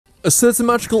A Certain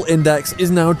Magical Index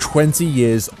is now 20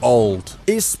 years old.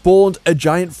 It spawned a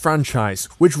giant franchise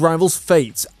which rivals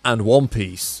Fate and One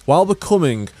Piece, while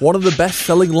becoming one of the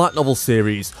best-selling light novel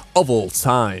series of all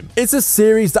time. It's a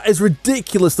series that is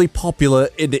ridiculously popular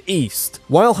in the East,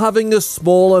 while having a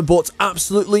smaller but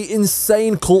absolutely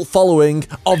insane cult following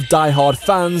of die-hard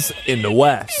fans in the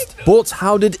West. But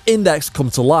how did Index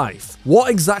come to life? What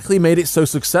exactly made it so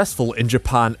successful in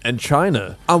Japan and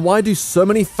China? And why do so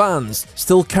many fans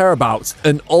still care about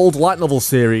an old light novel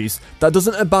series that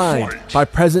doesn't abide by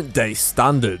present-day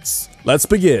standards? Let's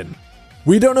begin.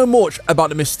 We don't know much about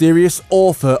the mysterious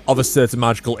author of A Certain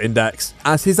Magical Index,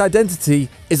 as his identity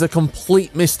is a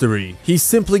complete mystery. He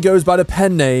simply goes by the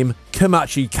pen name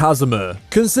Kamachi Kazuma.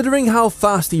 Considering how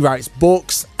fast he writes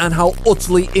books and how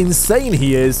utterly insane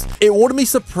he is, it wouldn't be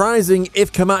surprising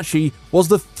if Kamachi was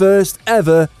the first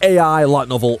ever AI light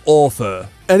novel author.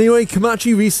 Anyway,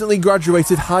 Kamachi recently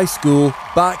graduated high school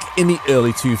back in the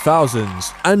early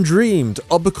 2000s and dreamed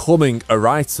of becoming a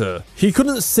writer. He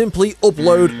couldn't simply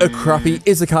upload a crappy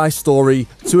isekai story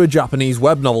to a Japanese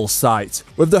web novel site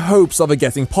with the hopes of it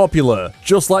getting popular,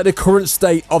 just like the current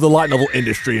state of the light novel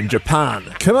industry in Japan.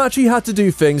 Kamachi had to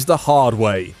do things the hard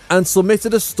way and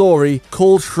submitted a story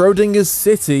called Schrodinger's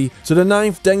City to the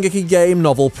 9th Dengeki Game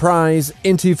Novel Prize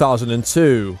in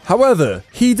 2002. However,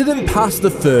 he didn't pass the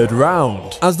third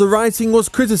round, as the writing was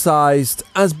criticized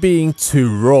as being too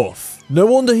rough. No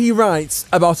wonder he writes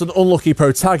about an unlucky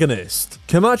protagonist.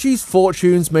 Kamachi's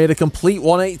fortunes made a complete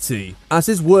 180, as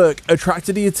his work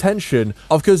attracted the attention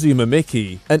of Kazuma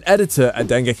Miki, an editor at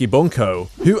Dengeki Bunko,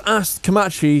 who asked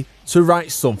Kamachi to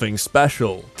write something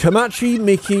special. Kamachi,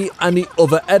 Miki, and the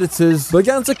other editors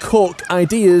began to cook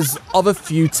ideas of a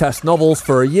few test novels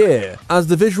for a year, as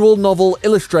the visual novel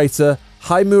illustrator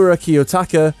Haimura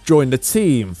Kiyotaka joined the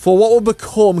team for what would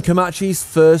become Kamachi's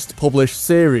first published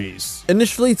series.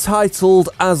 Initially titled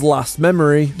as Last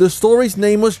Memory, the story's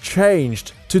name was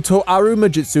changed to Toaru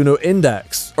Majitsu no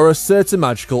Index, or A Certain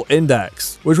Magical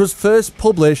Index, which was first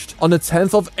published on the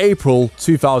 10th of April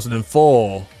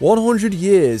 2004, 100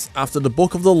 years after the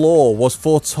Book of the Law was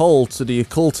foretold to the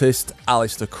occultist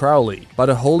Aleister Crowley by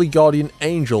the holy guardian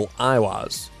angel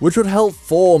Iwaz, which would help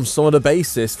form some of the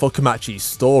basis for Kamachi's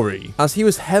story, as he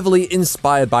was heavily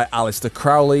inspired by Aleister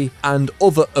Crowley and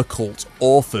other occult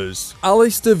authors.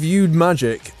 Aleister viewed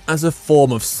magic as a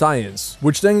form of science,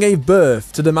 which then gave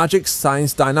birth to the magic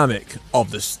science dynamic of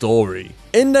the story.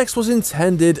 Index was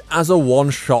intended as a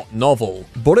one-shot novel,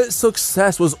 but its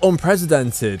success was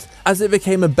unprecedented as it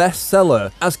became a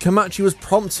bestseller, as Kamachi was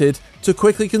prompted to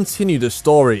quickly continue the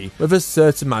story, with A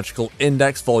Certain Magical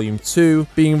Index Volume 2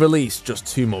 being released just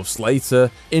 2 months later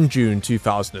in June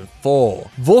 2004,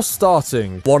 thus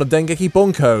starting one of Dengeki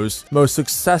Bunko's most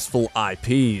successful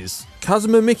IPs.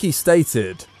 Kazuma Miki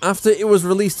stated, after it was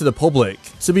released to the public,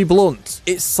 to be blunt,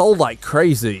 it sold like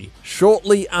crazy.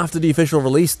 Shortly after the official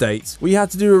release date, we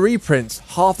had to do a reprint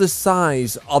half the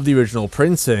size of the original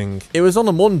printing. It was on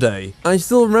a Monday, and I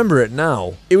still remember it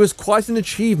now. It was quite an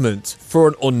achievement for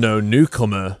an unknown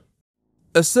newcomer.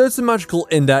 A Certain Magical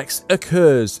Index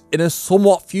occurs in a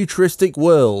somewhat futuristic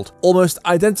world, almost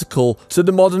identical to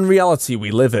the modern reality we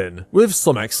live in, with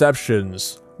some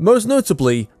exceptions. Most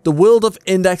notably, the world of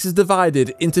Index is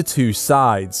divided into two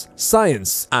sides,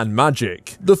 science and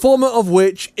magic, the former of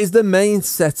which is the main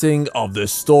setting of the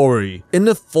story, in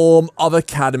the form of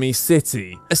Academy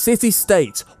City, a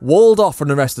city-state walled off from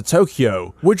the rest of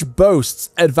Tokyo, which boasts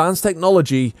advanced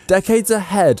technology decades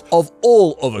ahead of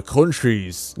all other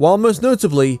countries, while most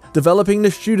notably developing the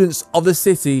students of the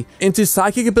city into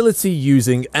psychic ability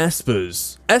using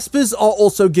espers. Espers are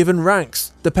also given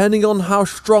ranks, depending on how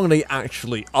strong they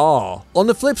actually are. On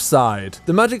the flip side,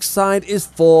 the magic side is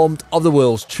formed of the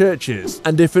world's churches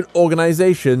and different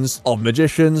organizations of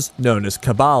magicians known as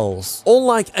cabals.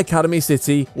 Unlike Academy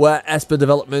City, where esper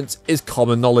development is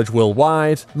common knowledge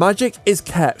worldwide, magic is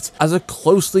kept as a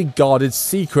closely guarded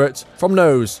secret from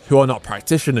those who are not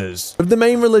practitioners, with the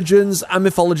main religions and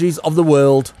mythologies of the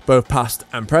world, both past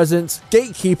and present,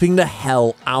 gatekeeping the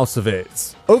hell out of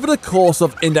it. Over the course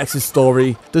of Index's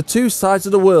story, the two sides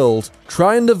of the world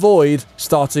try and avoid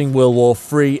starting World War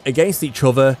III against each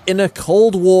other in a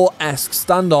Cold War-esque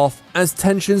standoff as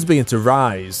tensions begin to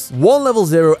rise. One level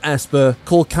 0 esper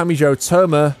called Kamijo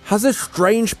Toma has a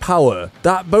strange power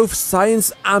that both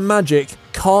science and magic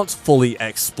can't fully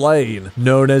explain,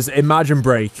 known as Imagine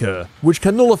Breaker, which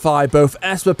can nullify both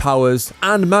esper powers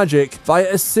and magic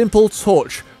via a simple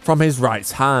touch from his right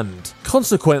hand.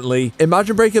 Consequently,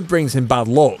 Imagine Breaker brings him bad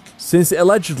luck, since it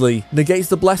allegedly negates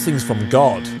the blessings from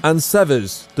God and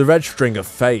severs the red string of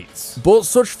fate. But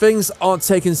such things aren't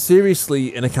taken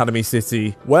seriously in Academy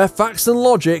City, where facts and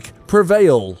logic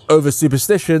prevail over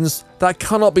superstitions that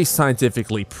cannot be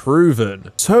scientifically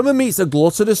proven. Toma meets a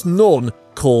gluttonous nun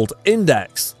called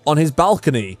Index on his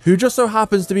balcony, who just so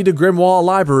happens to be the grimoire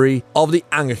library of the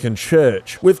Anglican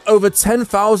Church, with over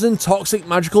 10,000 toxic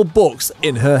magical books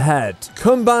in her head,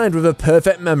 combined with a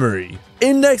perfect memory.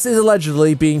 Index is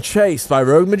allegedly being chased by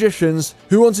rogue magicians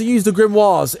who want to use the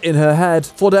grimoires in her head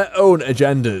for their own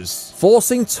agendas,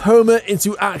 forcing Toma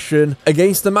into action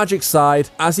against the magic side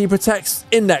as he protects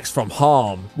Index from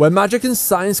harm. When magic and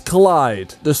science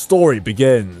collide, the story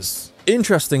begins.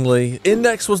 Interestingly,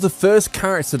 Index was the first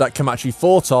character that Kamachi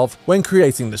thought of when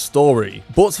creating the story,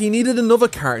 but he needed another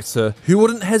character who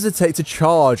wouldn't hesitate to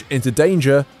charge into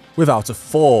danger without a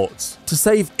thought, to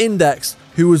save Index,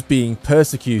 who was being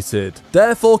persecuted.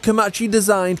 Therefore, Kamachi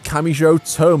designed Kamijo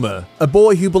Toma, a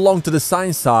boy who belonged to the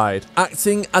science side,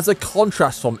 acting as a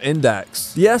contrast from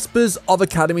Index. The espers of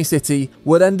Academy City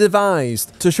were then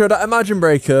devised to show that Imagine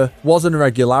Breaker was an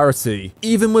irregularity,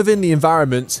 even within the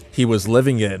environment he was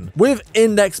living in. With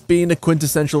Index being a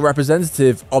quintessential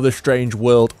representative of the strange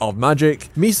world of magic,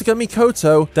 Misaka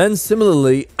Mikoto then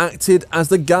similarly acted as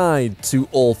the guide to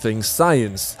all things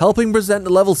science, helping present the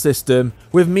level system,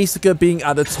 with Misaka being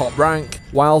at the top rank,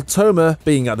 while Toma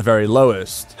being at the very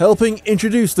lowest, helping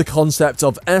introduce the concept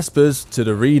of espers to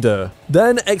the reader.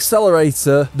 Then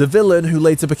Accelerator, the villain who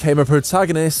later became a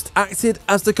protagonist, acted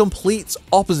as the complete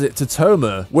opposite to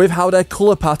Toma, with how their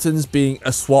colour patterns being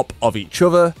a swap of each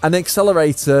other, and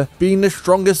Accelerator being the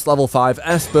strongest level 5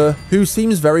 esper, who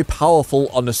seems very powerful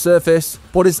on the surface,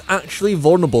 but is actually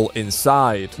vulnerable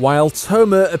inside, while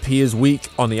Toma appears weak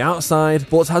on the outside,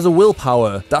 but has a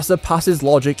willpower that surpasses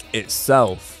logic itself.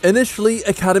 Initially,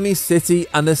 Academy City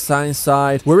and the science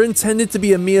side were intended to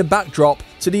be a mere backdrop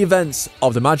to the events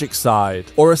of the magic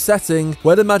side, or a setting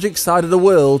where the magic side of the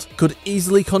world could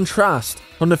easily contrast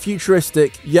from the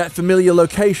futuristic yet familiar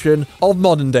location of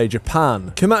modern day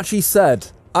Japan. Kamachi said,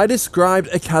 "I described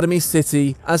Academy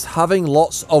City as having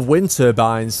lots of wind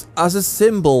turbines as a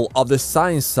symbol of the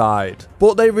science side,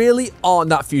 but they really aren't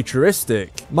that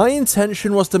futuristic. My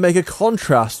intention was to make a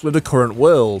contrast with the current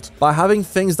world by having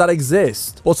things that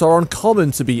exist but are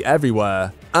uncommon to be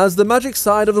everywhere, as the magic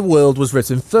side of the world was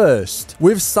written first,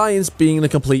 with science being the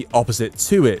complete opposite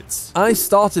to it. I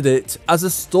started it as a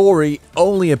story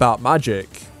only about magic.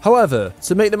 However,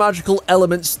 to make the magical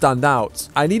elements stand out,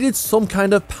 I needed some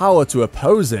kind of power to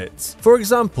oppose it. For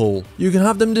example, you can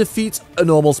have them defeat a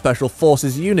normal special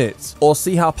forces unit, or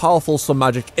see how powerful some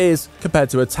magic is compared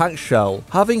to a tank shell.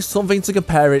 Having something to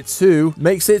compare it to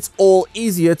makes it all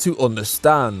easier to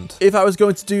understand. If I was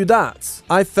going to do that,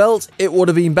 I felt it would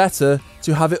have been better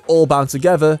to have it all bound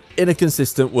together in a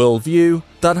consistent worldview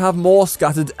that have more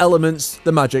scattered elements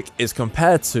the magic is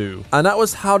compared to, and that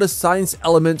was how the science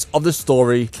element of the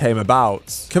story came about.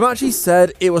 Kamachi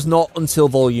said it was not until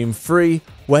volume 3,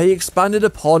 where he expanded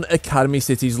upon Academy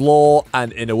City's lore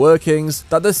and inner workings,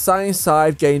 that the science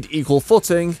side gained equal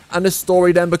footing, and the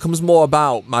story then becomes more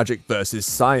about magic versus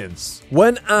science.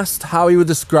 When asked how he would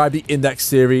describe the Index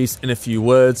series in a few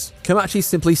words, Kamachi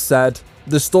simply said,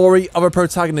 "The story of a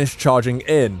protagonist charging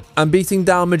in and beating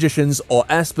down magicians or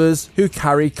espers who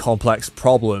carry complex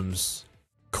problems."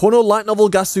 Kono Light Novel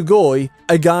ga Sugoi,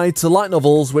 a guide to light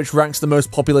novels which ranks the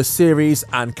most popular series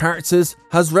and characters,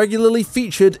 has regularly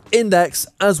featured Index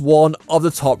as one of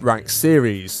the top ranked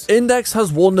series. Index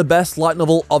has won the best light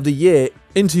novel of the year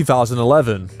in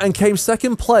 2011 and came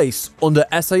second place under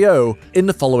SAO in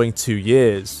the following 2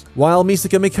 years, while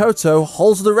Misaka Mikoto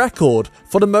holds the record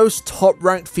for the most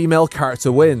top-ranked female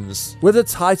character wins, with the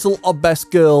title of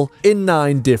Best Girl in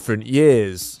 9 different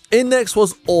years. Index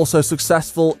was also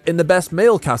successful in the Best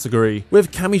Male category,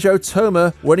 with Kamijo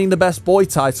Toma winning the Best Boy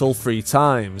title 3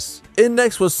 times.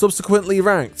 Index was subsequently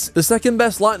ranked the second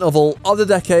best light novel of the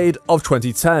decade of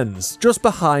 2010s, just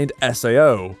behind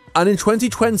SAO, and in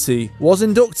 2020 was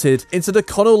inducted into the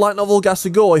Kono Light Novel ga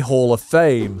Sugoi Hall of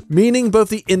Fame, meaning both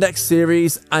the Index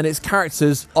series and its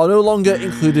characters are no longer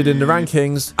included in the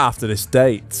rankings after this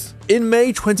date. In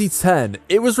May 2010,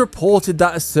 it was reported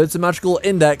that A Certain Magical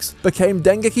Index became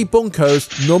Dengeki Bunko's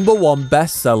 #1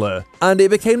 bestseller, and it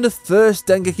became the first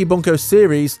Dengeki Bunko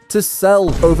series to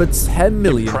sell over 10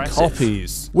 million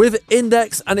copies, with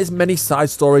Index and its many side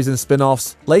stories and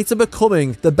spin-offs later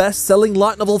becoming the best-selling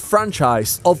light novel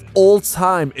franchise of all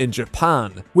time in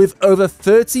Japan, with over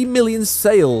 30 million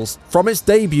sales from its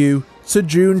debut to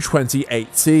June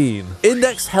 2018.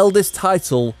 Index held this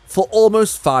title for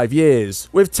almost 5 years,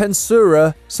 with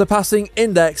Tensura surpassing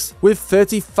Index with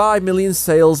 35 million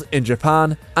sales in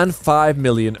Japan and 5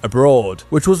 million abroad,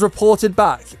 which was reported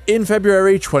back in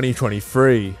February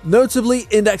 2023. Notably,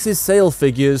 Index's sale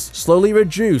figures slowly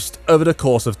reduced over the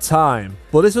course of time,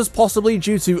 but this was possibly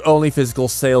due to only physical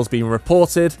sales being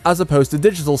reported as opposed to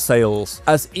digital sales,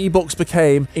 as ebooks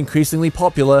became increasingly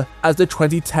popular as the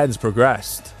 2010s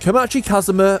progressed. Kamachi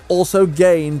Kazuma also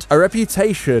gained a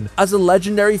reputation as a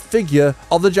legendary figure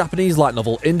of the Japanese light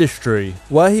novel industry,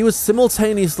 where he would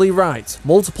simultaneously write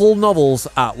multiple novels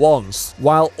at once,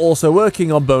 while also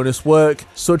working on bonus work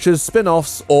such as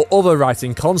spin-offs or other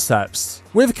writing concepts,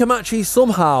 with Kamachi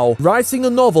somehow writing a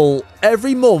novel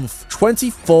every month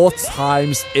 24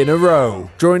 times in a row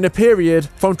during the period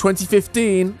from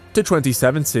 2015 to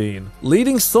 2017,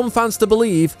 leading some fans to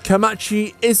believe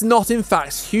Kamachi is not in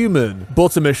fact human,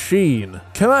 but a machine.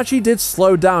 Kamachi did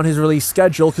slow down his release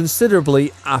schedule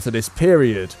considerably after this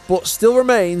period, but still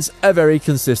remains a very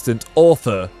consistent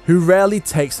author who rarely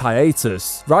takes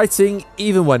hiatus, writing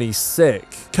even when he's sick.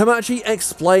 Kamachi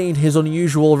explained his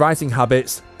unusual writing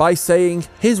habits by saying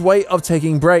his way of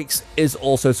taking breaks is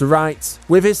also to write,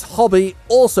 with his hobby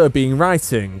also being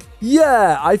writing.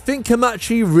 Yeah, I think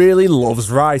Kamachi really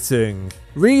loves writing.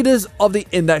 Readers of the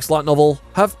Index light novel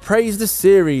have praised the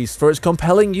series for its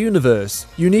compelling universe,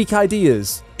 unique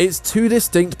ideas, its 2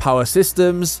 distinct power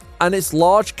systems, and its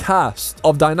large cast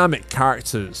of dynamic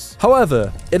characters.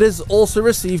 However, it has also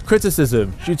received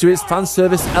criticism due to its fan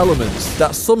service elements,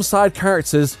 that some side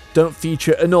characters don't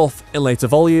feature enough in later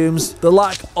volumes, the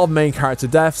lack of main character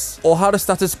deaths, or how the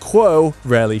status quo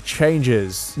rarely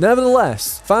changes.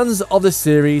 Nevertheless, fans of the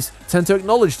series tend to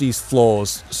acknowledge these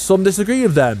flaws. Some disagree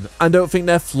with them and don't think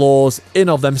they're flaws in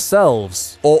of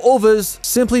themselves, or others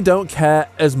simply don't care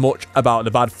as much about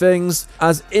the bad things,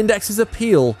 as Index's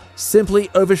appeal simply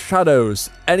overshadows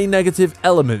any negative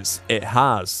elements it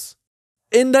has.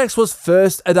 Index was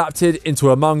first adapted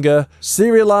into a manga,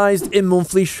 serialized in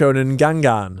Monthly Shonen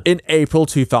Gangan in April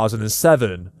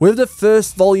 2007, with the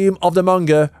first volume of the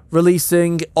manga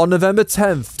releasing on November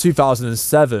 10th,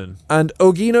 2007, and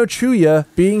Ogino Chuya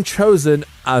being chosen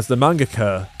as the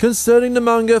mangaka. Concerning the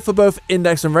manga for both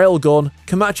Index and Railgun,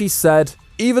 Kamachi said,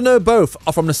 "Even though both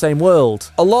are from the same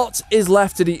world, a lot is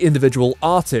left to the individual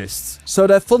artists, so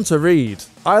they're fun to read.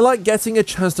 I like getting a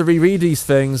chance to reread these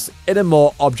things in a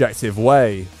more objective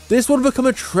way." This would become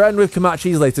a trend with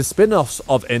Kamachi's later spin-offs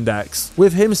of Index,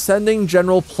 with him sending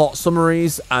general plot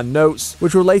summaries and notes,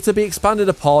 which will later be expanded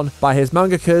upon by his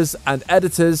mangakas and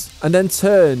editors and then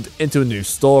turned into a new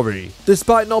story.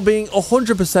 Despite not being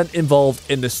 100% involved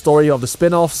in the story of the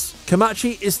spin-offs,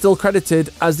 Kamachi is still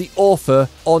credited as the author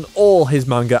on all his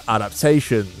manga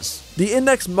adaptations. The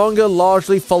Index manga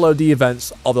largely followed the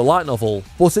events of the light novel,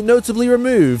 but it notably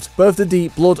removed both the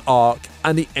Deep Blood arc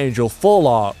and the Angel Fall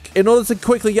arc, in order to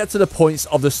quickly get to the points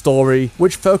of the story,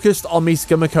 which focused on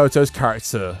Misaka Makoto's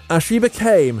character, as she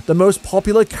became the most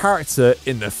popular character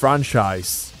in the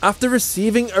franchise. After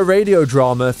receiving a radio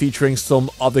drama featuring some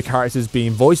of the characters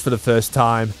being voiced for the first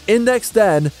time, Index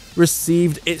then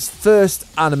received its first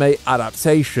anime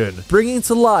adaptation, bringing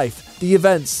to life the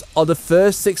events of the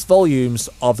first 6 volumes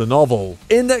of the novel.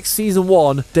 Index Season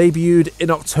 1 debuted in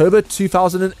October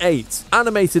 2008,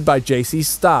 animated by JC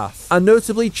Staff, and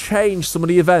notably changed some of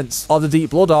the events of the Deep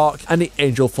Blood arc and the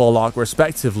Angel Fall arc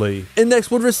respectively.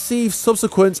 Index would receive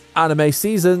subsequent anime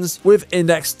seasons, with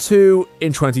Index 2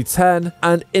 in 2010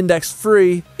 and Index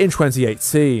 3 in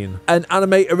 2018. An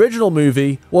anime original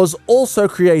movie was also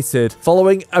created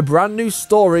following a brand new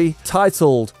story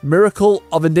titled Miracle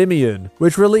of Endymion,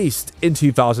 which released in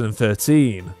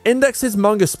 2013. Index's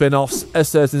manga spin-offs, A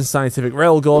Certain Scientific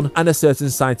Railgun and A Certain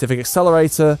Scientific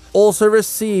Accelerator, also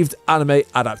received anime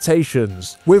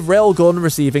adaptations, with Railgun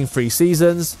receiving 3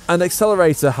 seasons and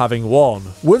Accelerator having 1.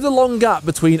 With the long gap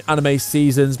between anime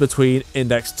seasons between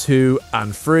Index 2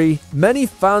 and 3, many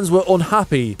fans were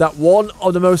unhappy that one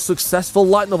of the most successful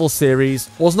light novel series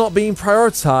was not being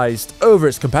prioritized over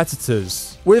its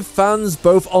competitors, with fans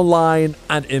both online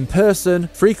and in person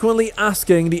frequently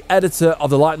asking the editor of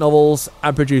the light novels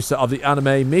and producer of the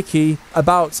anime, Miki,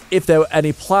 about if there were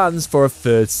any plans for a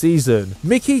 3rd season.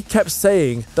 Miki kept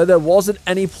saying that there wasn't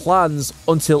any plans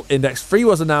until Index 3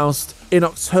 was announced in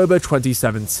October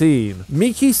 2017.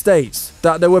 Miki states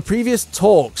that there were previous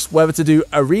talks whether to do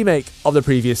a remake of the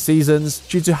previous seasons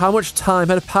due to how much time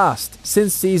had passed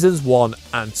since seasons 1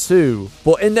 and 2,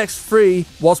 but Index 3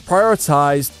 was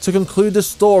prioritized to conclude the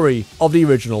story of the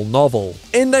original novel.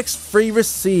 Index 3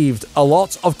 received a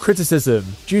lot of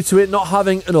criticism due to it not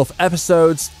having enough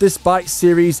episodes, despite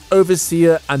series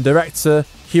overseer and director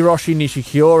Hiroshi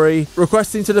Nishikiori,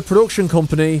 requesting to the production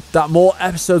company that more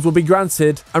episodes would be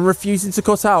granted and refusing to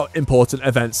cut out important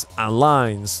events and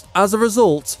lines. As a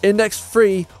result, Index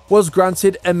 3 was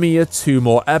granted a mere 2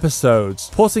 more episodes,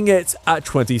 putting it at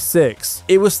 26.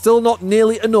 It was still not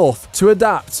nearly enough to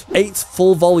adapt 8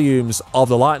 full volumes of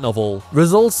the light novel,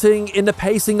 resulting in the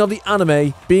pacing of the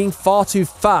anime being far too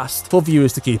fast for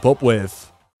viewers to keep up with.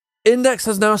 Index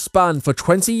has now spanned for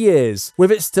 20 years,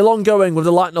 with it still ongoing with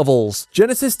the light novels.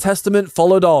 Genesis Testament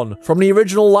followed on from the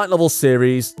original light novel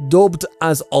series, dubbed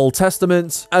as Old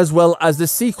Testament, as well as the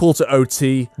sequel to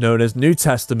OT, known as New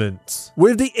Testament.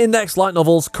 With the Index light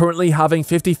novels currently having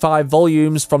 55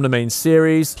 volumes from the main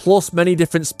series, plus many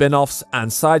different spin-offs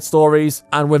and side stories,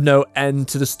 and with no end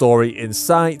to the story in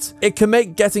sight, it can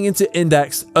make getting into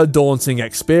Index a daunting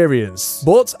experience.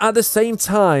 But at the same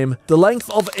time, the length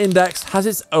of Index has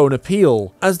its own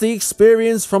appeal, as the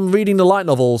experience from reading the light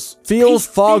novels feels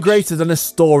far greater than a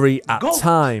story at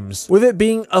times, with it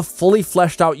being a fully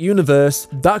fleshed out universe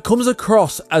that comes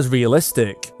across as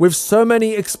realistic, with so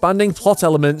many expanding plot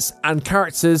elements and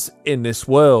characters in this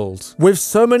world, with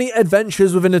so many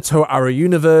adventures within the Toaru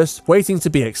universe waiting to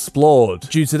be explored.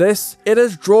 Due to this, it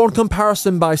has drawn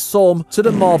comparison by some to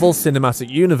the Marvel Cinematic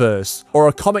Universe, or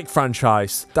a comic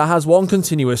franchise that has one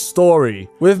continuous story,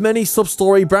 with many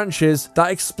sub-story branches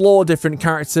that explore different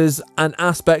characters and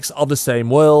aspects of the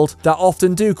same world that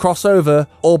often do cross over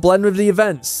or blend with the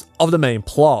events of the main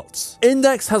plot.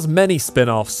 Index has many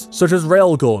spin-offs, such as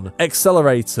Railgun,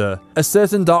 Accelerator, a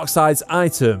certain Dark Sides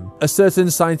item, a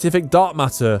certain Scientific Dark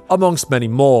Matter, amongst many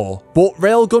more. But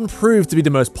Railgun proved to be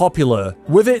the most popular,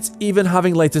 with it even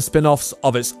having later spin-offs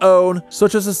of its own,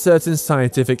 such as a certain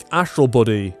Scientific Astral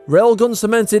Buddy. Railgun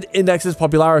cemented Index's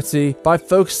popularity by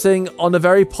focusing on the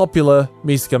very popular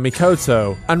Misuka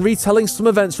Mikoto, and retelling some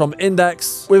events from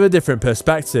Index with a different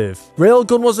perspective.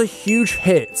 Railgun was a huge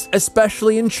hit,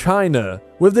 especially in China,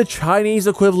 with the Chinese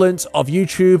equivalent of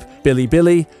YouTube,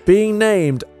 Bilibili, being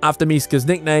named after Misuka's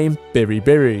nickname,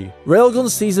 Biribiri. Railgun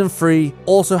Season 3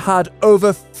 also had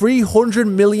over 300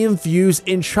 million views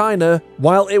in China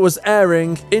while it was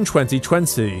airing in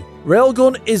 2020.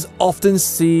 Railgun is often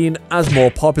seen as more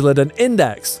popular than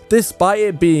Index, despite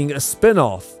it being a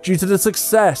spin-off, due to the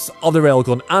success of the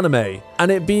Railgun anime,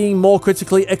 and it being more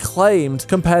critically acclaimed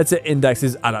compared to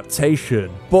Index's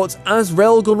adaptation. But as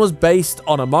Railgun was based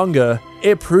on a manga,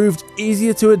 it proved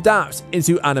easier to adapt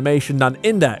into animation than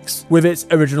Index, with its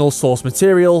original source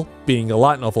material being a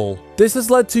light novel. This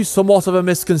has led to somewhat of a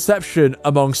misconception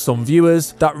among some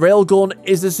viewers that Railgun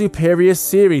is the superior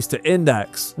series to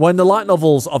Index, when the light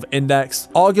novels of Index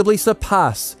arguably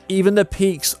surpass even the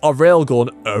peaks of Railgun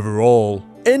overall.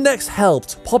 Index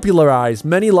helped popularize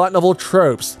many light novel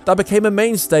tropes that became a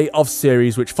mainstay of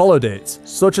series which followed it,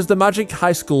 such as the magic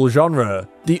high school genre,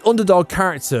 the underdog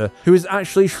character who is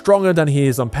actually stronger than he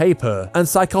is on paper, and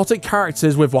psychotic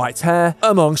characters with white hair,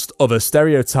 amongst other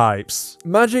stereotypes.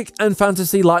 Magic and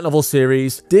fantasy light novel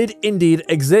series did indeed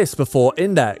exist before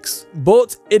Index,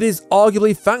 but it is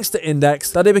arguably thanks to Index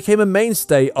that it became a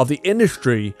mainstay of the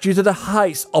industry due to the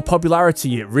heights of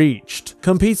popularity it reached,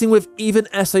 competing with even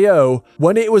SAO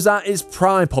when it was at its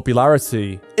prime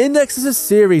popularity. Index is a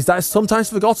series that is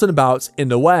sometimes forgotten about in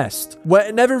the West, where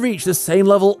it never reached the same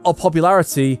level of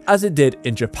popularity as it did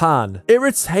in Japan. It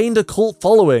retained a cult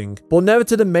following, but never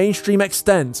to the mainstream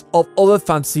extent of other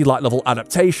fantasy light novel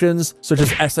adaptations such as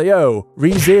SAO,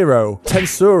 ReZero,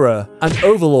 Tensura, and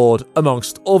Overlord,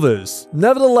 amongst others.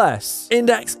 Nevertheless,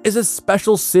 Index is a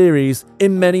special series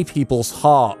in many people's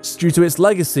hearts due to its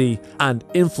legacy and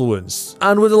influence.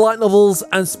 And with the light novels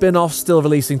and spin-offs still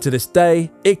releasing to this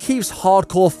day, it keeps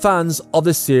hardcore fans of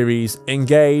the series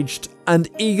engaged and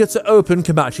eager to open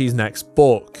Kamachi's next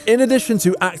book. In addition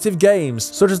to active games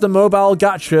such as the mobile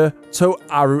gacha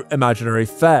Toaru Imaginary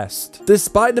Fest.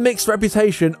 Despite the mixed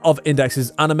reputation of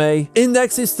Index's anime,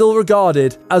 Index is still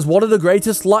regarded as one of the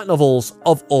greatest light novels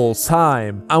of all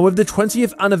time, and with the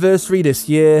 20th anniversary this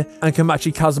year and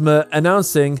Kamachi Kazuma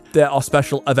announcing there are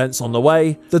special events on the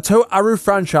way, the Toaru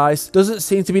franchise doesn't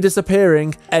seem to be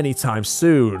disappearing anytime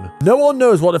soon. No one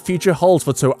knows what the future holds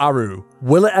for Toaru.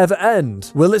 Will it ever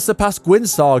end? Will it surpass Gwyn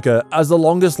Saga as the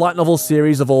longest light novel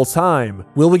series of all time?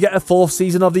 Will we get a 4th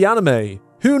season of the anime?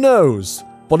 Who knows?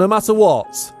 But no matter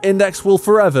what, Index will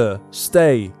forever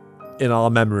stay in our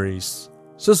memories.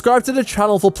 Subscribe to the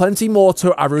channel for plenty more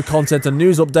Toaru content and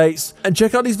news updates, and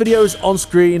check out these videos on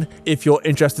screen if you're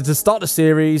interested to start the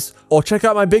series, or check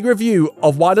out my big review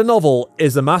of why the novel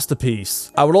is a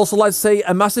masterpiece. I would also like to say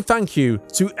a massive thank you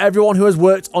to everyone who has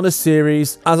worked on this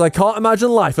series, as I can't imagine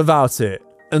life without it.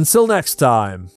 Until next time.